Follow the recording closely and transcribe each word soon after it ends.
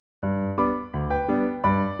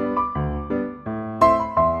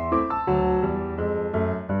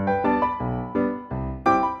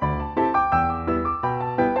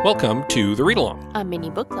Welcome to The Read Along, a mini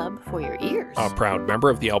book club for your ears. a proud member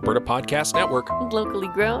of the Alberta Podcast Network. Locally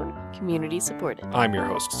grown, community supported. I'm your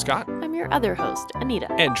host, Scott. I'm your other host,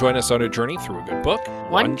 Anita. And join us on a journey through a good book,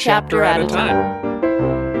 one chapter at a time.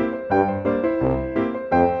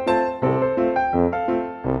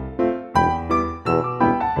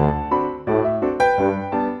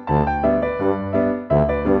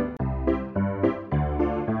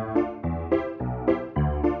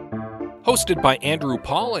 Hosted by Andrew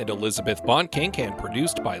Paul and Elizabeth Bonkink and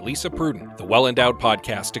produced by Lisa Pruden, the Well Endowed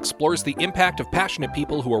Podcast explores the impact of passionate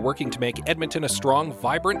people who are working to make Edmonton a strong,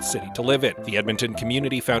 vibrant city to live in. The Edmonton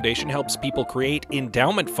Community Foundation helps people create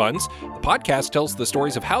endowment funds. The podcast tells the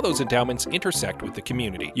stories of how those endowments intersect with the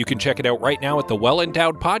community. You can check it out right now at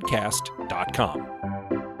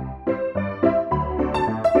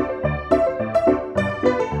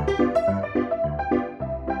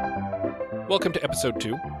thewellendowedpodcast.com. Welcome to episode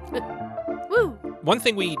 2. Woo! One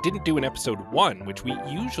thing we didn't do in episode 1, which we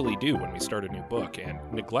usually do when we start a new book, and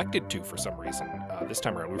neglected to for some reason this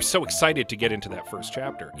time around, we were so excited to get into that first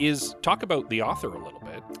chapter, is talk about the author a little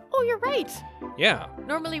bit. Oh, you're right. Yeah.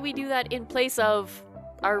 Normally we do that in place of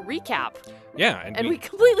our recap. Yeah. And we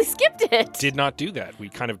completely skipped it. Did not do that. We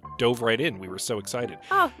kind of dove right in. We were so excited.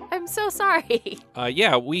 Oh, I'm so sorry.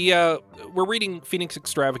 We're reading Phoenix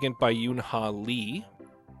Extravagant by Yoon Ha Lee.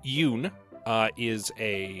 Yoon is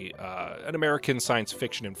an American science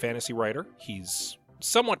fiction and fantasy writer. He's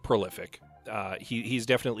somewhat prolific. He's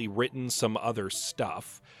definitely written some other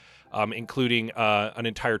stuff, including an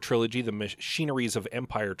entire trilogy, the Machineries of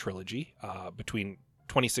Empire trilogy, between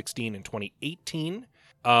 2016 and 2018,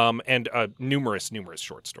 and numerous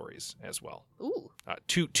short stories as well. Ooh.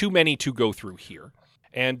 Too many to go through here.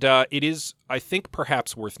 And it is, I think,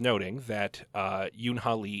 perhaps worth noting that Yoon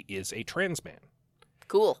Ha Lee is a trans man.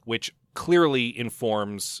 Cool. Which clearly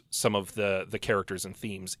informs some of the characters and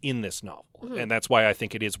themes in this novel. Mm-hmm. And that's why I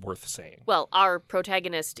think it is worth saying. Well, our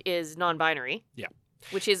protagonist is non-binary. Yeah.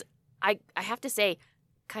 Which is, I have to say,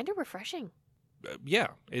 kind of refreshing. Yeah.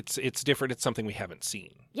 It's different. It's something we haven't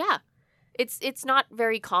seen. Yeah. It's not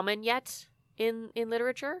very common yet in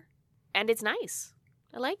literature. And it's nice.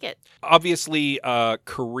 I like it. Obviously,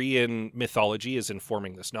 Korean mythology is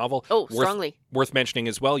informing this novel. Oh, strongly. Worth mentioning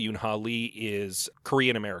as well, Yoon Ha Lee is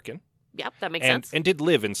Korean-American. Yep, that makes sense. And did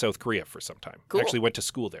live in South Korea for some time. Cool. Actually went to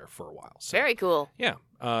school there for a while. So. Very cool. Yeah.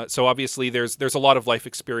 So obviously there's a lot of life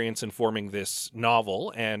experience informing this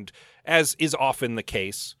novel, and as is often the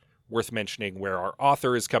case, worth mentioning where our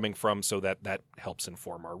author is coming from so that helps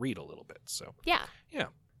inform our read a little bit. So yeah. Yeah.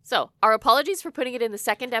 So, our apologies for putting it in the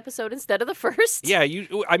second episode instead of the first. Yeah,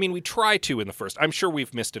 we try to in the first. I'm sure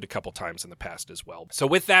we've missed it a couple times in the past as well. So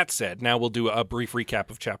with that said, now we'll do a brief recap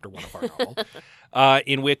of chapter 1 of our novel,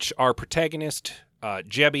 in which our protagonist,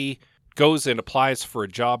 Jebby, goes and applies for a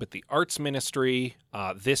job at the arts ministry.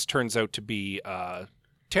 This turns out to be a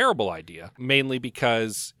terrible idea, mainly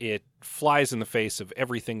because it flies in the face of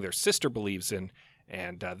everything their sister believes in.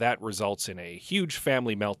 And that results in a huge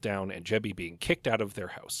family meltdown and Jebby being kicked out of their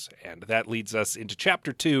house. And that leads us into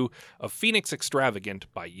Chapter 2 of Phoenix Extravagant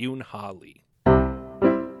by Yoon Ha Lee.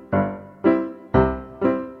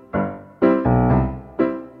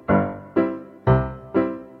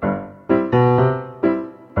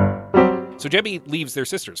 So Jebby leaves their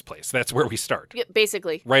sister's place. That's where we start. Yeah,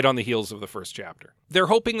 basically. Right on the heels of the first chapter. They're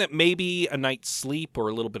hoping that maybe a night's sleep or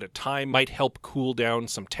a little bit of time might help cool down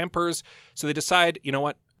some tempers. So they decide, you know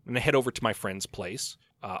what, I'm going to head over to my friend's place,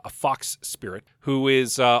 a fox spirit, who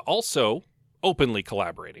is also openly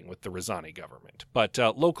collaborating with the Rizani government. But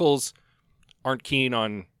locals aren't keen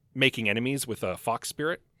on making enemies with a fox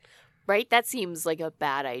spirit. Right? That seems like a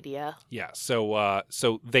bad idea. Yeah, so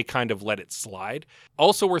they kind of let it slide.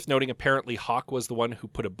 Also worth noting, apparently Hawk was the one who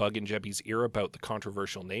put a bug in Jebby's ear about the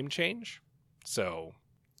controversial name change. So,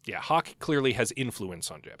 yeah, Hawk clearly has influence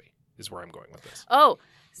on Jebby, is where I'm going with this. Oh,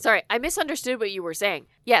 sorry. I misunderstood what you were saying.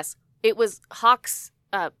 Yes, it was Hawk's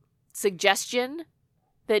suggestion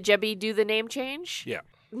that Jebby do the name change. Yeah.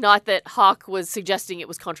 Not that Hawk was suggesting it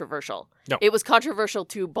was controversial. No. It was controversial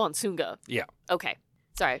to Bonsunga. Yeah. Okay.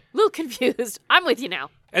 Sorry, a little confused. I'm with you now.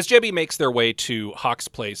 As Jebby makes their way to Hawk's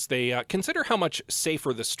place, they consider how much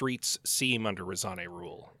safer the streets seem under Rizane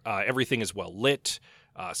rule. Everything is well lit.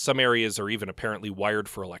 Some areas are even apparently wired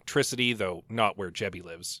for electricity, though not where Jebby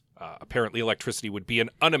lives. Apparently electricity would be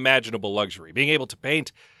an unimaginable luxury, being able to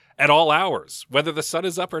paint at all hours, whether the sun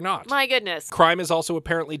is up or not. My goodness. Crime is also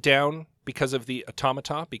apparently down because of the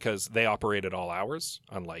automata, because they operate at all hours,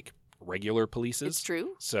 unlike regular polices. It's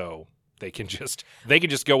true. So they can just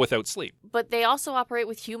go without sleep. But they also operate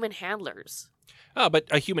with human handlers. But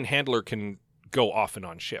a human handler can go off and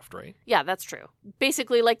on shift, right? Yeah, that's true.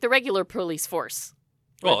 Basically like the regular police force.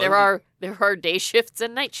 Well, there are day shifts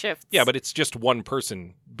and night shifts. Yeah, but it's just one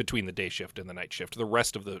person between the day shift and the night shift. The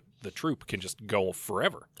rest of the troop can just go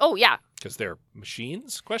forever. Oh, yeah. Because they're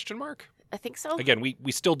machines, question mark? I think so. Again,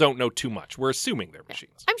 we still don't know too much. We're assuming they're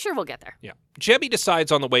machines. I'm sure we'll get there. Yeah. Jebby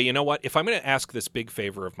decides on the way, you know what? If I'm going to ask this big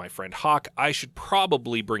favor of my friend Hawk, I should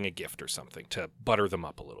probably bring a gift or something to butter them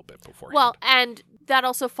up a little bit beforehand. Well, and that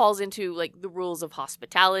also falls into like the rules of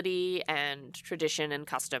hospitality and tradition and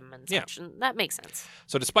custom and such. Yeah. And that makes sense.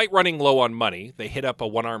 So despite running low on money, they hit up a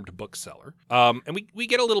one-armed bookseller. And we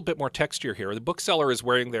get a little bit more texture here. The bookseller is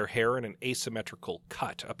wearing their hair in an asymmetrical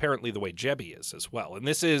cut, apparently the way Jebby is as well. And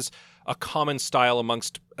this is a common style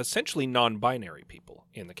amongst essentially non-binary people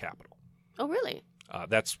in the capital. Oh, really?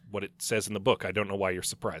 That's what it says in the book. I don't know why you're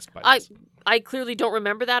surprised by this. I clearly don't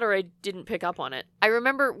remember that, or I didn't pick up on it.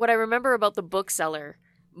 What I remember about the bookseller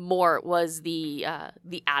more was the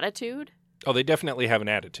attitude. Oh, they definitely have an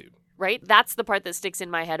attitude. Right? That's the part that sticks in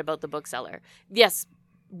my head about the bookseller. Yes,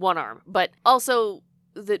 one arm, but also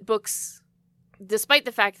that books, despite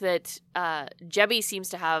the fact that Jebby seems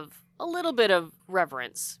to have a little bit of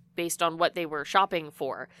reverence based on what they were shopping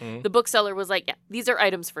for, the bookseller was like, yeah, these are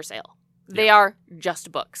items for sale. They are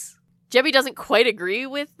just books. Jebby doesn't quite agree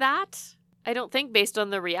with that, I don't think, based on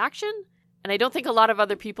the reaction. And I don't think a lot of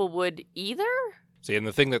other people would either. See, and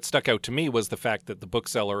the thing that stuck out to me was the fact that the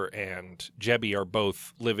bookseller and Jebby are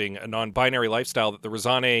both living a non-binary lifestyle that the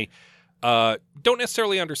Razane don't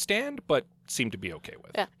necessarily understand, but seem to be okay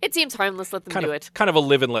with. Yeah, it seems harmless. Let them do it. Kind of a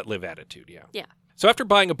live and let live attitude, yeah. Yeah. So after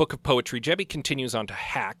buying a book of poetry, Jebby continues on to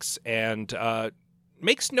Hax and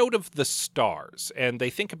makes note of the stars. And they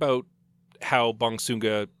think about how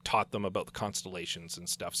Bongsunga taught them about the constellations and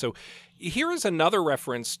stuff. So here is another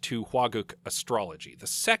reference to Huaguk astrology, the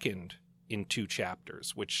second in 2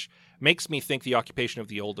 chapters, which makes me think the occupation of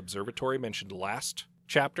the old observatory mentioned last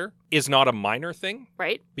chapter is not a minor thing.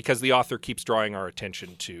 Right. Because the author keeps drawing our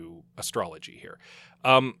attention to astrology here.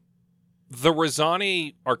 The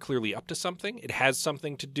Razane are clearly up to something. It has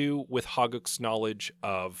something to do with Haguk's knowledge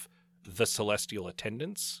of the celestial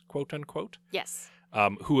attendants, quote unquote. Yes.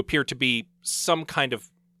 Who appear to be some kind of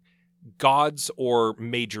gods or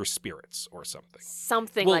major spirits or something.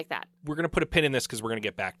 Something like that. We're going to put a pin in this because we're going to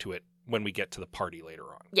get back to it when we get to the party later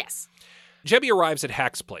on. Yes. Jebby arrives at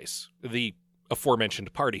Hack's place, the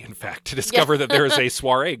aforementioned party, in fact, to discover that there is a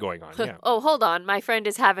soiree going on. Yeah. Oh, hold on. My friend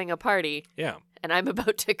is having a party. Yeah. And I'm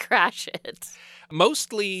about to crash it.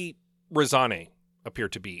 Mostly Razane appear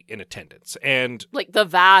to be in attendance. And like the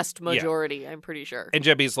vast majority, I'm pretty sure. And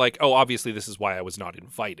Jebby's like, oh, obviously this is why I was not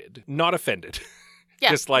invited. Not offended. Yeah,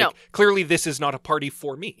 just like, clearly this is not a party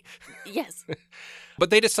for me. Yes. But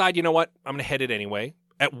they decide, you know what? I'm going to head it anyway.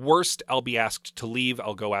 At worst, I'll be asked to leave.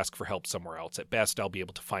 I'll go ask for help somewhere else. At best, I'll be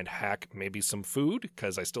able to find Hack, maybe some food,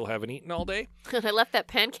 because I still haven't eaten all day. And I left that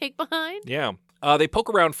pancake behind? Yeah. They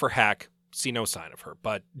poke around for Hack, see no sign of her,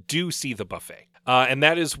 but do see the buffet. And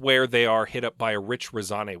that is where they are hit up by a rich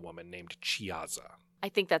Razane woman named Chiaza. I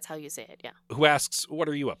think that's how you say it, yeah. Who asks, what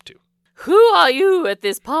are you up to? Who are you at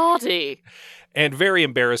this party? And very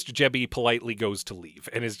embarrassed, Jebby politely goes to leave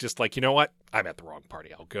and is just like, you know what? I'm at the wrong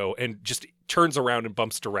party. I'll go. And just turns around and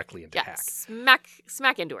bumps directly into Hack.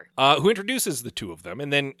 Smack into her. Who introduces the two of them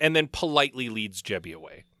and then politely leads Jebby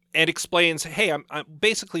away. And explains, hey, I'm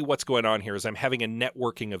basically what's going on here is I'm having a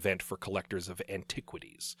networking event for collectors of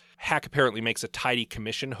antiquities. Hack apparently makes a tidy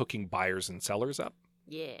commission hooking buyers and sellers up.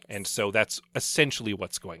 Yes. And so that's essentially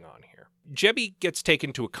what's going on here. Jebby gets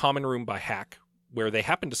taken to a common room by Hack, where they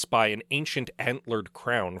happen to spy an ancient antlered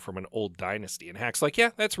crown from an old dynasty. And Hack's like,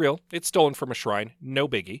 yeah, that's real. It's stolen from a shrine. No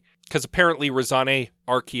biggie. Because apparently Razane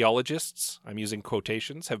archaeologists, I'm using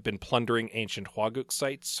quotations, have been plundering ancient Huaguk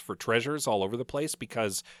sites for treasures all over the place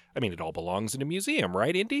because, I mean, it all belongs in a museum,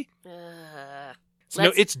 right, Indy?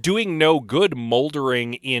 So it's doing no good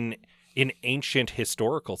moldering in ancient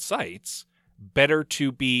historical sites. Better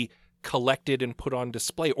to be collected and put on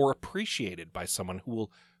display or appreciated by someone who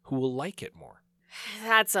will like it more.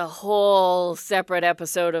 That's a whole separate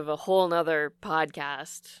episode of a whole nother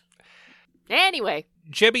podcast. Anyway.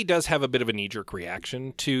 Jebby does have a bit of a knee-jerk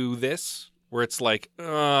reaction to this, where it's like,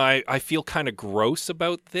 I feel kind of gross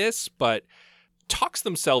about this, but talks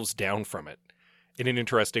themselves down from it in an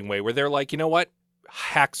interesting way, where they're like, you know what?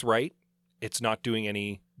 Hack's right. It's not doing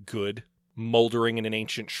any good moldering in an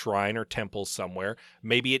ancient shrine or temple somewhere.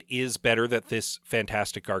 Maybe it is better that this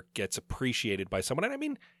fantastic art gets appreciated by someone. And I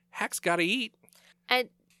mean, Hack's got to eat. And,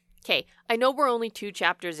 okay, I know we're only 2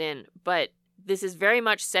 chapters in, but this is very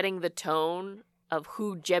much setting the tone of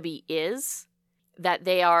who Jebby is, that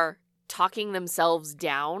they are talking themselves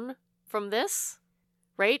down from this,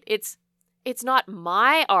 right? It's not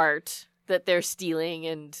my art that they're stealing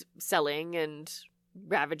and selling and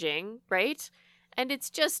ravaging, right? And it's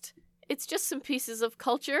just some pieces of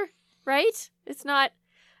culture, right? It's not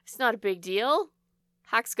a big deal.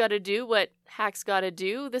 Hack's got to do what Hack's got to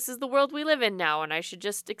do. This is the world we live in now, and I should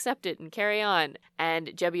just accept it and carry on. And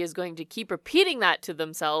Jebby is going to keep repeating that to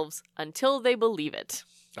themselves until they believe it.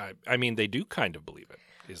 I mean, they do kind of believe it,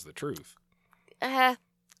 is the truth.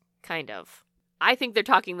 Kind of. I think they're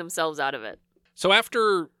talking themselves out of it. So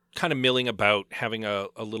after kind of milling about, having a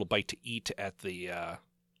little bite to eat at the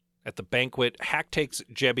banquet, Hack takes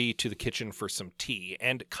Jebby to the kitchen for some tea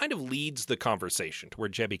and kind of leads the conversation to where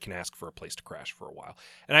Jebby can ask for a place to crash for a while.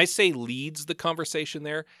 And I say leads the conversation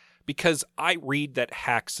there because I read that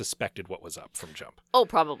Hack suspected what was up from jump. Oh,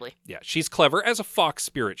 probably. Yeah, she's clever, as a fox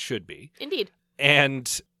spirit should be. Indeed.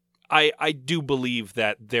 And I do believe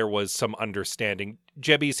that there was some understanding.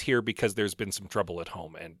 Jebby's here because there's been some trouble at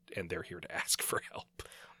home, and they're here to ask for help.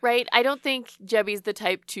 Right. I don't think Jebby's the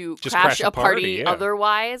type to Just crash a party yeah.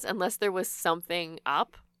 otherwise, unless there was something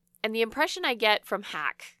up. And the impression I get from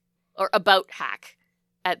Hack, or about Hack,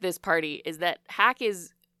 at this party is that Hack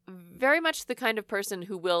is very much the kind of person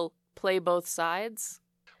who will play both sides.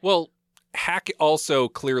 Well, Hack also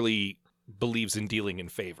clearly believes in dealing in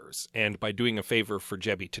favors. And by doing a favor for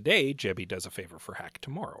Jebby today, Jebby does a favor for Hack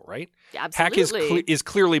tomorrow, right? Absolutely. Hack is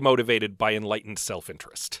clearly motivated by enlightened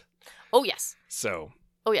self-interest. Oh, yes. So.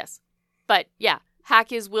 Oh, yes. But, yeah,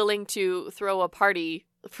 Hack is willing to throw a party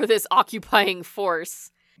for this occupying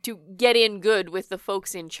force to get in good with the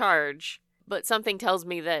folks in charge. But something tells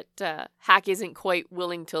me that Hack isn't quite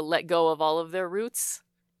willing to let go of all of their roots.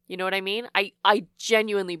 You know what I mean? I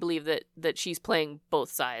genuinely believe that she's playing both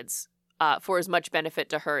sides for as much benefit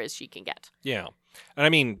to her as she can get. Yeah. And I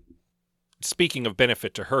mean, speaking of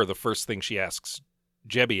benefit to her, the first thing she asks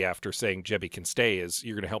Jebby after saying Jebby can stay is,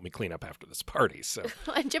 you're going to help me clean up after this party. So,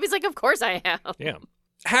 and Jebby's like, of course I am. Yeah.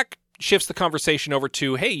 Hack shifts the conversation over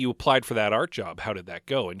to, hey, you applied for that art job. How did that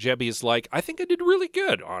go? And Jebby's like, I think I did really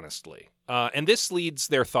good, honestly. And this leads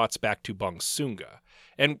their thoughts back to Bongsunga.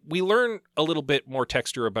 And we learn a little bit more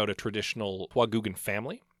texture about a traditional Huagugan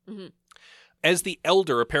family. Mm-hmm. As the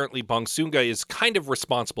elder, apparently Bongsunga is kind of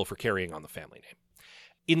responsible for carrying on the family name.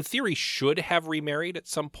 In theory, should have remarried at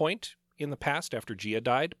some point in the past after Gia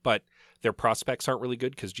died, but their prospects aren't really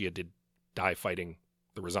good because Gia did die fighting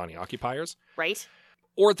the Rosani occupiers. Right.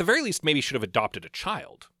 Or at the very least, maybe should have adopted a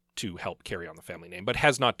child to help carry on the family name, but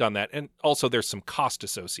has not done that. And also there's some cost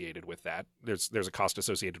associated with that. There's a cost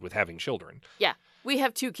associated with having children. Yeah. We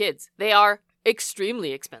have 2 kids. They are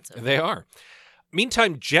extremely expensive. They are.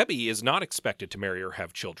 Meantime, Jebby is not expected to marry or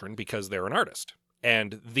have children because they're an artist.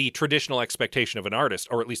 And the traditional expectation of an artist,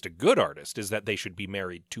 or at least a good artist, is that they should be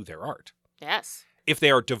married to their art. Yes. If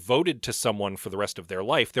they are devoted to someone for the rest of their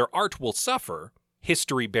life, their art will suffer.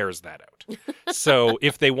 History bears that out. So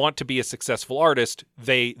if they want to be a successful artist,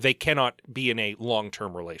 they cannot be in a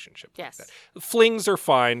long-term relationship. Yes. Like that. Flings are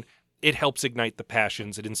fine. It helps ignite the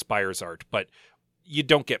passions. It inspires art. But you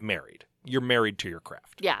don't get married. You're married to your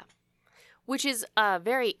craft. Yeah. Which is a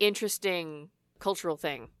very interesting cultural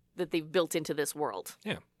thing that they've built into this world.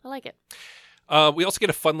 Yeah. I like it. We also get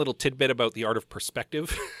a fun little tidbit about the art of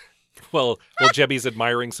perspective. Well, Jebby's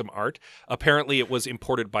admiring some art. Apparently it was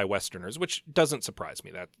imported by Westerners, which doesn't surprise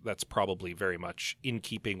me. That's probably very much in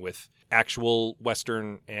keeping with actual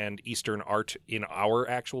Western and Eastern art in our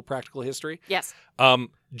actual practical history. Yes.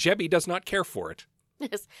 Jebby does not care for it.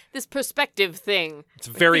 Yes. This perspective thing. It's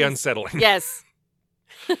very unsettling. Yes.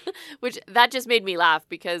 Which, that just made me laugh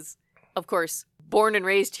because, of course, born and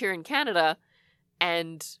raised here in Canada,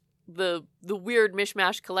 and the weird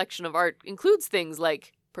mishmash collection of art includes things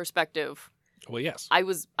like perspective. Well, yes. I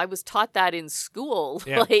was taught that in school.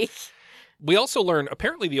 Yeah. Like, we also learn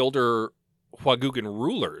apparently the older Huagugan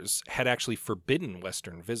rulers had actually forbidden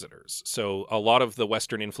Western visitors. So a lot of the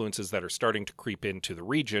Western influences that are starting to creep into the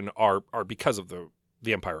region are because of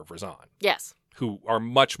the Empire of Razan. Yes. Who are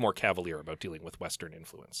much more cavalier about dealing with Western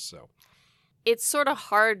influence. So it's sort of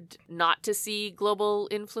hard not to see global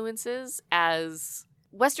influences, as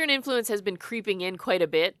Western influence has been creeping in quite a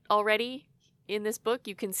bit already in this book,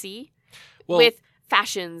 you can see. With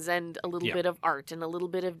fashions and a little bit of art and a little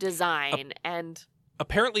bit of design. And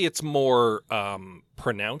apparently it's more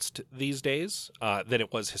pronounced these days than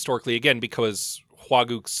it was historically, again, because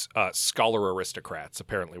Huaguk's scholar aristocrats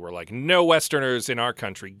apparently were like, no Westerners in our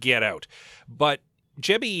country, get out. But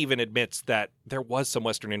Jebby even admits that there was some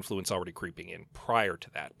Western influence already creeping in prior to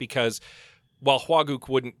that, because while Huaguk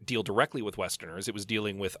wouldn't deal directly with Westerners, it was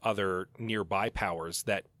dealing with other nearby powers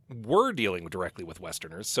that were dealing directly with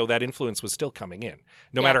Westerners, so that influence was still coming in,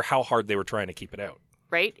 no Yeah. matter how hard they were trying to keep it out.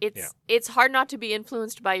 Right? It's hard not to be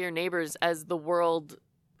influenced by your neighbors as the world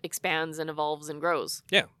expands and evolves and grows.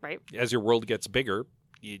 Yeah. Right? As your world gets bigger,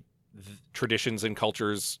 traditions and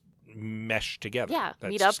cultures mesh together. Yeah.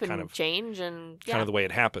 That's Meet up just and change and kind of the way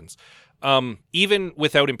it happens. Even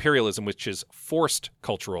without imperialism, which is forced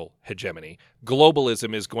cultural hegemony,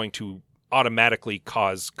 globalism is going to automatically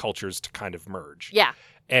cause cultures to kind of merge. Yeah.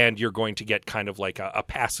 And you're going to get kind of like a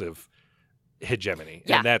passive hegemony.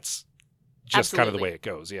 Yeah. And that's just kind of the way it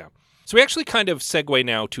goes. Yeah. So we actually kind of segue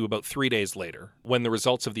now to about 3 days later when the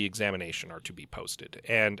results of the examination are to be posted.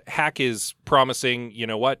 And Hack is promising, you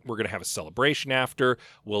know what, we're going to have a celebration after.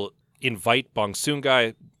 We'll invite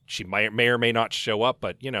Bongsunga. She may or may not show up,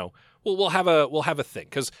 but, you know, we'll have a thing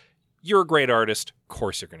because you're a great artist. Of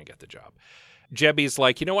course you're going to get the job. Jebi's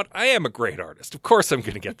like, you know what? I am a great artist. Of course I'm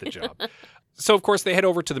going to get the job. So, of course, they head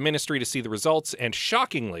over to the ministry to see the results. And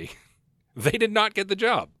shockingly, they did not get the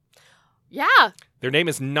job. Yeah. Their name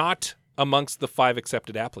is not amongst the 5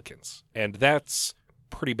 accepted applicants. And that's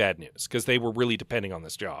pretty bad news because they were really depending on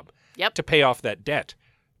this job to pay off that debt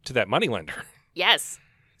to that moneylender. Yes.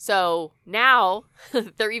 So now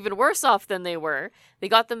they're even worse off than they were. They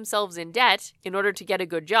got themselves in debt in order to get a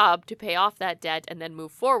good job to pay off that debt and then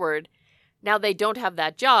move forward. Now they don't have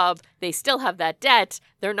that job. They still have that debt.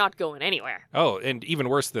 They're not going anywhere. Oh, and even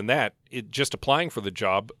worse than that, just applying for the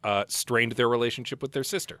job strained their relationship with their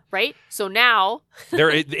sister. Right? So now...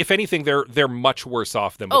 if anything, they're much worse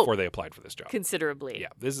off than before they applied for this job. Considerably. Yeah,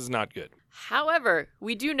 this is not good. However,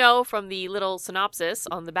 we do know from the little synopsis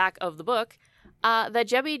on the back of the book that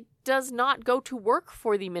Jebi does not go to work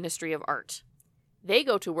for the Ministry of Art. They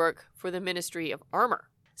go to work for the Ministry of Armor.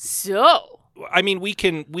 So... I mean, we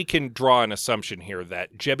can draw an assumption here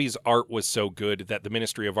that Jebi's art was so good that the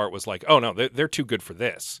Ministry of Art was like, oh, no, they're too good for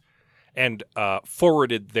this, and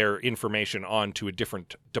forwarded their information on to a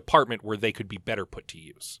different department where they could be better put to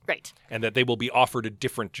use. Right. And that they will be offered a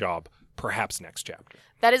different job, perhaps next chapter.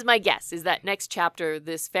 That is my guess, is that next chapter,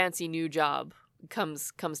 this fancy new job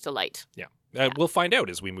comes to light. Yeah. We'll find out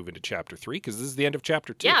as we move into chapter 3, because this is the end of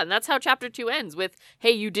chapter 2. Yeah, and that's how chapter 2 ends, with,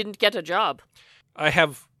 hey, you didn't get a job. I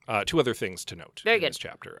have 2 other things to note in this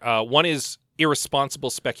chapter. One is irresponsible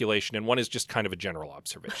speculation, and one is just kind of a general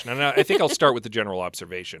observation. And I think I'll start with the general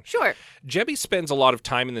observation. Sure. Jebi spends a lot of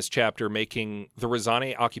time in this chapter making the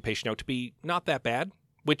Razane occupation out to be not that bad,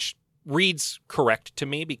 which reads correct to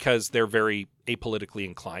me because they're very apolitically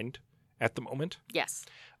inclined at the moment. Yes.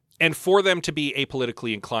 And for them to be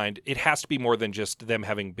apolitically inclined, it has to be more than just them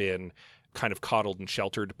having been kind of coddled and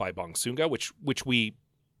sheltered by Bongsunga, which we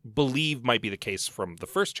believe might be the case from the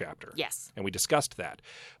first chapter. Yes. And we discussed that.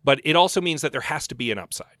 But it also means that there has to be an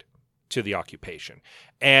upside to the occupation.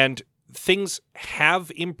 And things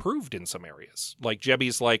have improved in some areas. Like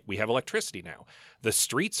Jebi's like, we have electricity now. The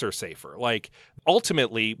streets are safer. Like,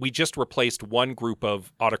 ultimately, we just replaced one group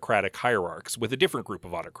of autocratic hierarchs with a different group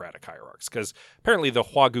of autocratic hierarchs, because apparently the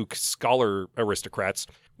Huaguk scholar aristocrats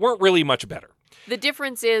weren't really much better. The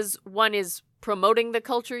difference is one is promoting the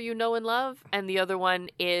culture you know and love, and the other one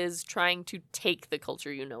is trying to take the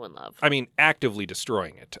culture you know and love. I mean, actively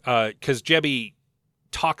destroying it. Because Jebi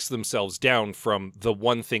talks themselves down from the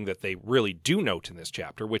one thing that they really do note in this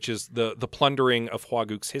chapter, which is the plundering of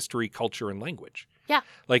Huaguk's history, culture, and language. Yeah.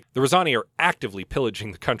 Like, the Razani are actively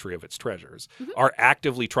pillaging the country of its treasures, are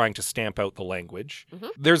actively trying to stamp out the language.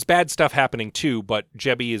 There's bad stuff happening too, but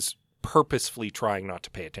Jebi is purposefully trying not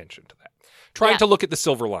to pay attention to that. Trying to look at the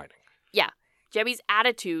silver lining. Yeah. Jebi's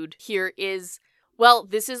attitude here is, well,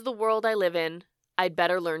 this is the world I live in. I'd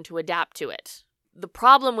better learn to adapt to it. The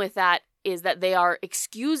problem with that is that they are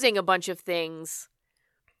excusing a bunch of things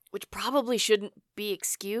which probably shouldn't be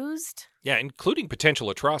excused. Yeah, including potential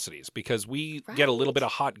atrocities, because we get a little bit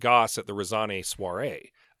of hot goss at the Razane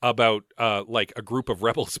soiree about like a group of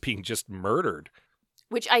rebels being just murdered.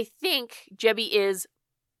 Which I think Jebi is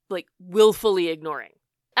like willfully ignoring.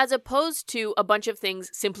 As opposed to a bunch of things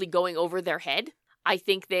simply going over their head, I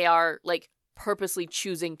think they are like purposely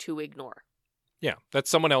choosing to ignore. Yeah, that's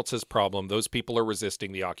someone else's problem. Those people are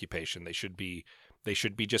resisting the occupation. They should be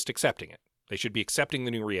just accepting it. They should be accepting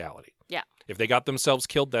the new reality. Yeah. If they got themselves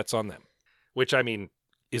killed, that's on them. Which, I mean,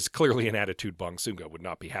 is clearly an attitude Bongsunga would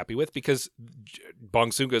not be happy with, because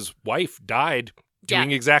Bongsunga's wife died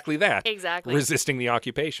doing exactly that. Exactly. Resisting the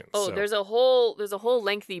occupation. Oh, so. there's a whole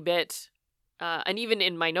lengthy bit, and even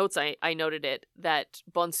in my notes I noted it, that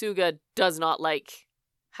Bongsunga does not like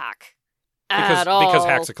Hack at all. Because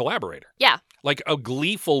Hack's a collaborator. Yeah. Like a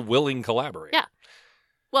gleeful, willing collaborator. Yeah.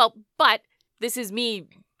 Well, but this is me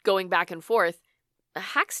going back and forth.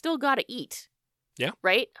 Hack's still got to eat. Yeah.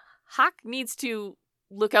 Right? Hawk needs to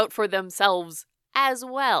look out for themselves as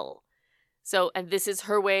well. So, and this is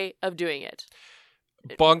her way of doing it.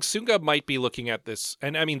 Bongsunga might be looking at this,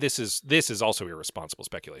 and I mean, this is also irresponsible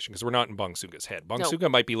speculation because we're not in Bongsunga's head. Bongsunga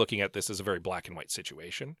might be looking at this as a very black and white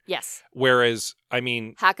situation. Yes. Whereas, I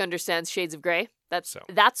mean, Hawk understands shades of gray.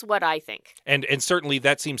 That's what I think. And certainly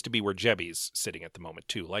that seems to be where Jebi's sitting at the moment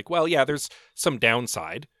too. Like, well, yeah, there's some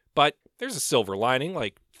downside, but there's a silver lining.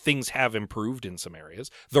 Like, things have improved in some areas.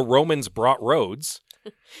 The Romans brought roads.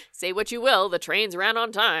 Say what you will, the trains ran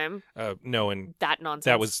on time. No, and that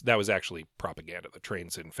nonsense. That was actually propaganda. The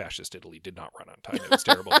trains in fascist Italy did not run on time. It was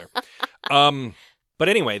terrible there. But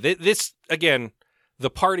anyway, this again, the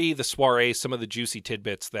party, the soiree, some of the juicy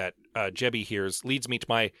tidbits that Jebi hears leads me to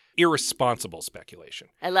my irresponsible speculation.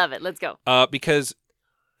 I love it. Let's go. Because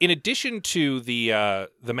in addition to the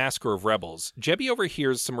massacre of rebels, Jebi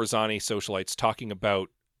overhears some Razani socialites talking about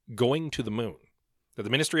going to the moon. That the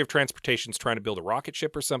Ministry of Transportation is trying to build a rocket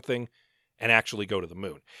ship or something and actually go to the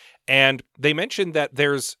moon. And they mentioned that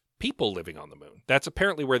there's people living on the moon. That's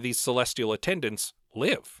apparently where these celestial attendants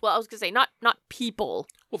live. Well, I was going to say, not people.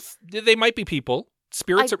 Well, they might be people.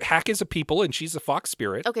 Hak is a people, and she's a fox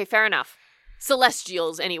spirit. Okay, fair enough.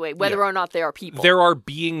 Celestials, anyway, whether or not they are people. There are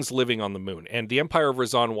beings living on the moon, and the Empire of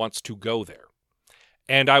Razan wants to go there.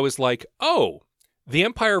 And I was like, oh, the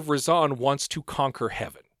Empire of Razan wants to conquer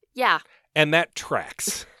heaven. Yeah. And that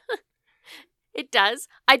tracks. It does.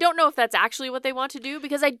 I don't know if that's actually what they want to do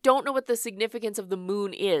because I don't know what the significance of the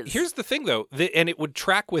moon is. Here's the thing, though, and it would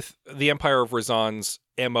track with the Empire of Razan's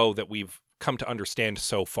MO that we've come to understand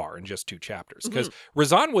so far in just 2 chapters. Because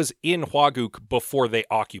Razan was in Huaguk before they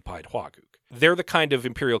occupied Huaguk. They're the kind of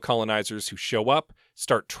imperial colonizers who show up,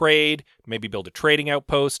 start trade, maybe build a trading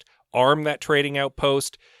outpost, arm that trading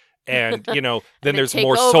outpost, and, then there's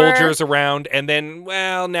more soldiers around, and then,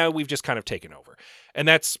 well, now we've just kind of taken over. And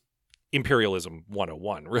that's imperialism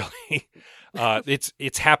 101, really.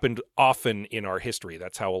 It's happened often in our history.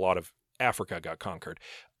 That's how a lot of Africa got conquered.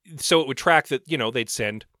 So it would track that, they'd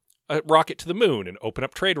send a rocket to the moon and open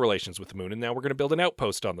up trade relations with the moon, and now we're going to build an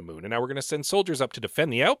outpost on the moon, and now we're going to send soldiers up to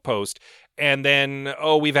defend the outpost, and then,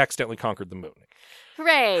 we've accidentally conquered the moon.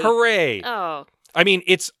 Hooray! Hooray! Oh. I mean,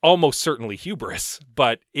 it's almost certainly hubris,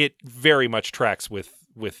 but it very much tracks with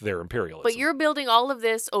their imperialism. But you're building all of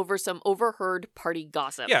this over some overheard party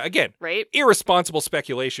gossip. Yeah, again, right? Irresponsible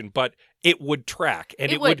speculation, but it would track,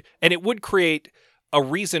 and it would create a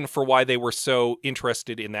reason for why they were so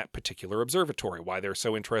interested in that particular observatory, why they're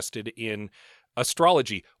so interested in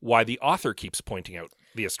astrology, why the author keeps pointing out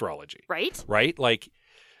the astrology. Right? Right? Like,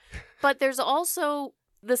 but there's also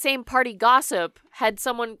the same party gossip had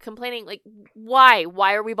someone complaining, like, why?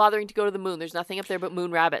 Why are we bothering to go to the moon? There's nothing up there but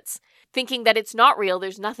moon rabbits. Thinking that it's not real,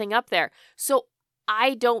 there's nothing up there. So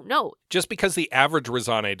I don't know. Just because the average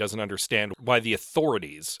Razane doesn't understand why the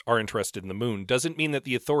authorities are interested in the moon doesn't mean that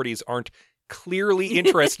the authorities aren't clearly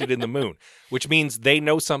interested in the moon, which means they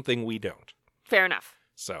know something we don't. Fair enough.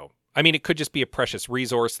 So, I mean, it could just be a precious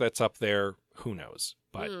resource that's up there. Who knows?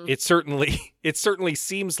 But it certainly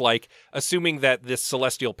seems like, assuming that this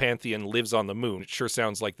celestial pantheon lives on the moon, it sure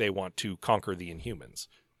sounds like they want to conquer the Inhumans.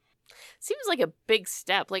 Seems like a big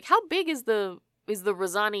step. Like, how big is the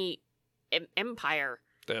Razani empire?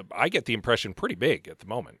 I get the impression pretty big at the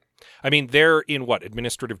moment. I mean, they're in what,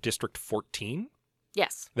 Administrative District 14?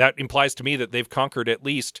 Yes. That implies to me that they've conquered at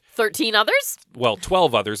least 13 others? Well,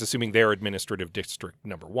 12 others, assuming they're Administrative District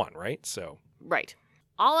number 1, right? So. Right.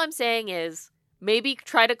 All I'm saying is, maybe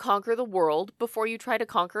try to conquer the world before you try to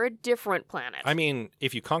conquer a different planet. I mean,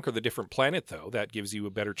 if you conquer the different planet, though, that gives you a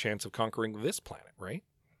better chance of conquering this planet, right?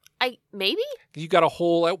 Maybe? You got a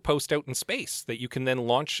whole outpost out in space that you can then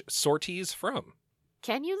launch sorties from.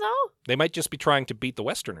 Can you, though? They might just be trying to beat the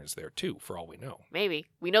Westerners there, too, for all we know. Maybe.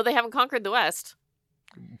 We know they haven't conquered the West.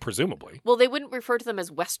 Presumably. Well, they wouldn't refer to them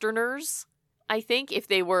as Westerners, I think, if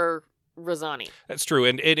they were Razani. That's true,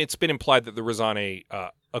 and it's been implied that the Razani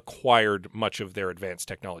acquired much of their advanced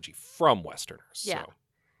technology from Westerners. Yeah.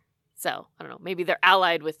 So, I don't know, maybe they're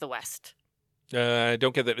allied with the West. I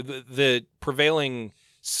don't get that. The prevailing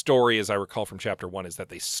story, as I recall from Chapter 1, is that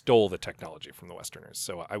they stole the technology from the Westerners.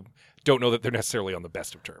 So I don't know that they're necessarily on the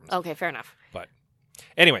best of terms. Okay, fair enough. But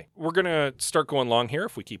anyway, we're going to start going long here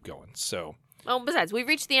if we keep going. So. Well, besides, we've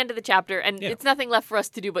reached the end of the chapter, and it's nothing left for us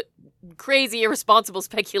to do but crazy, irresponsible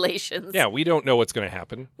speculations. Yeah, we don't know what's going to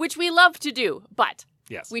happen. Which we love to do, but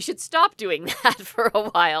yes, we should stop doing that for a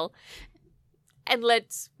while. And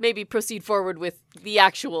let's maybe proceed forward with the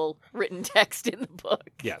actual written text in the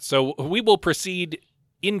book. Yeah, so we will proceed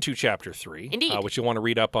into Chapter 3. Indeed. Which you'll want to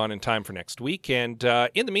read up on in time for next week. And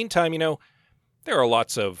in the meantime, There are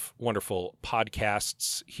lots of wonderful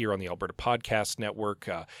podcasts here on the Alberta Podcast Network.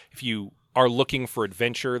 If you are looking for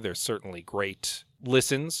adventure, there's certainly great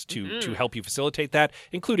listens to help you facilitate that,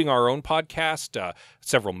 including our own podcast,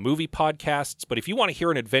 several movie podcasts. But if you want to hear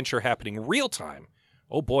an adventure happening real time,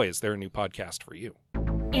 oh boy, is there a new podcast for you.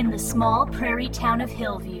 In the small prairie town of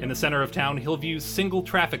Hillview. In the center of town, Hillview's single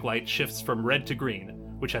traffic light shifts from red to green,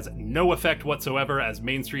 which has no effect whatsoever as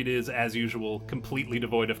Main Street is, as usual, completely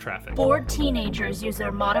devoid of traffic. Bored teenagers use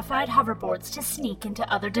their modified hoverboards to sneak into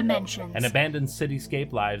other dimensions. An abandoned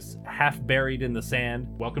cityscape lies half buried in the sand.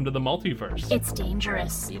 Welcome to the multiverse. It's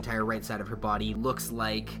dangerous. The entire right side of her body looks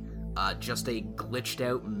like just a glitched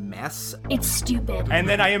out mess. It's stupid. And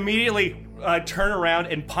then I immediately turn around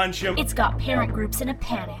and punch him. It's got parent groups in a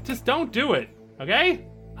panic. Just don't do it, okay?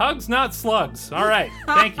 Hugs, not slugs. All right,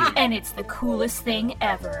 thank you. And it's the coolest thing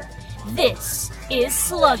ever. This is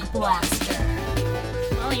Slug Blaster.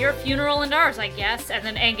 Well, your funeral and ours, I guess. And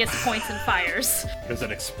then Angus points and fires. There's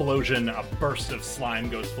an explosion, a burst of slime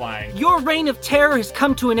goes flying. Your reign of terror has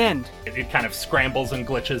come to an end. It kind of scrambles and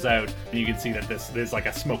glitches out. And you can see that this is like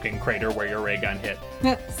a smoking crater where your ray gun hit.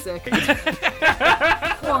 Sick.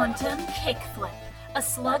 Quantum Kickflip, a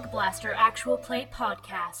Slug Blaster actual play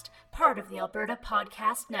podcast, part of the Alberta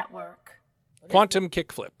Podcast Network. Quantum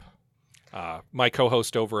Kickflip. My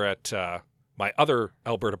co-host over at my other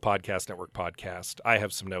Alberta Podcast Network podcast. I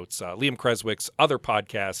have some notes. Liam Creswick's other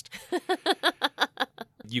podcast.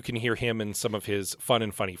 You can hear him and some of his fun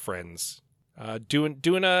and funny friends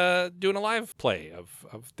doing a live play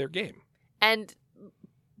of their game. And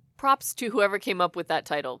props to whoever came up with that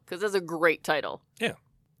title, because that's a great title. Yeah.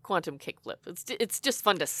 Quantum Kickflip. It's just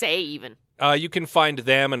fun to say, even. You can find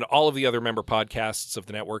them and all of the other member podcasts of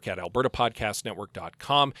the network at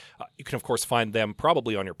albertapodcastnetwork.com. You can, of course, find them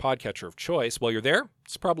probably on your podcatcher of choice. While you're there,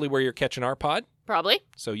 it's probably where you're catching our pod. Probably.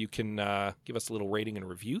 So you can give us a little rating and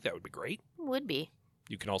review. That would be great. Would be.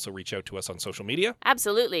 You can also reach out to us on social media.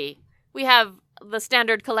 Absolutely. We have the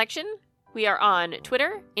standard collection. We are on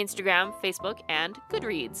Twitter, Instagram, Facebook, and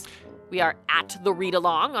Goodreads. We are at the Read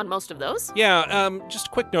Along on most of those. Yeah, just a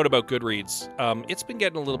quick note about Goodreads. It's been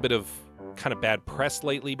getting a little bit of kind of bad press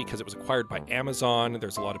lately because it was acquired by Amazon.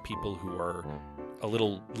 There's a lot of people who are a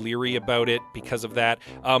little leery about it because of that.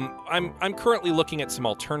 I'm currently looking at some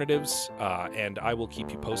alternatives, and I will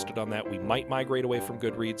keep you posted on that. We might migrate away from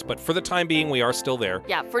Goodreads, but for the time being, we are still there.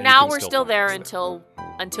 Yeah, for now we're still there until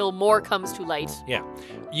more comes to light. Yeah.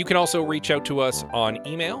 You can also reach out to us on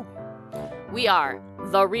email. We are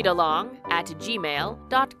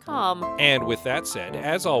thereadalong@gmail.com. And with that said,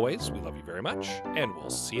 as always, we love you very much, and we'll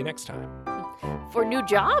see you next time. For new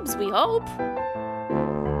jobs, we hope.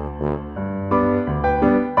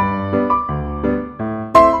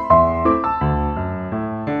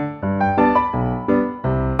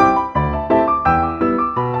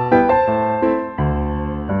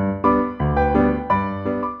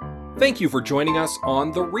 Thank you for joining us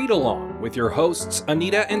on The Read Along with your hosts,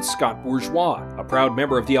 Anita and Scott Bourgeois, a proud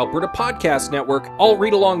member of the Alberta Podcast Network. All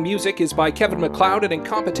Read Along music is by Kevin MacLeod at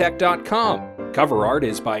Incompetech.com. Cover art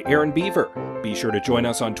is by Aaron Beaver. Be sure to join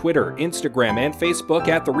us on Twitter, Instagram, and Facebook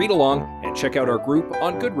at The Read Along, and check out our group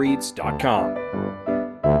on Goodreads.com.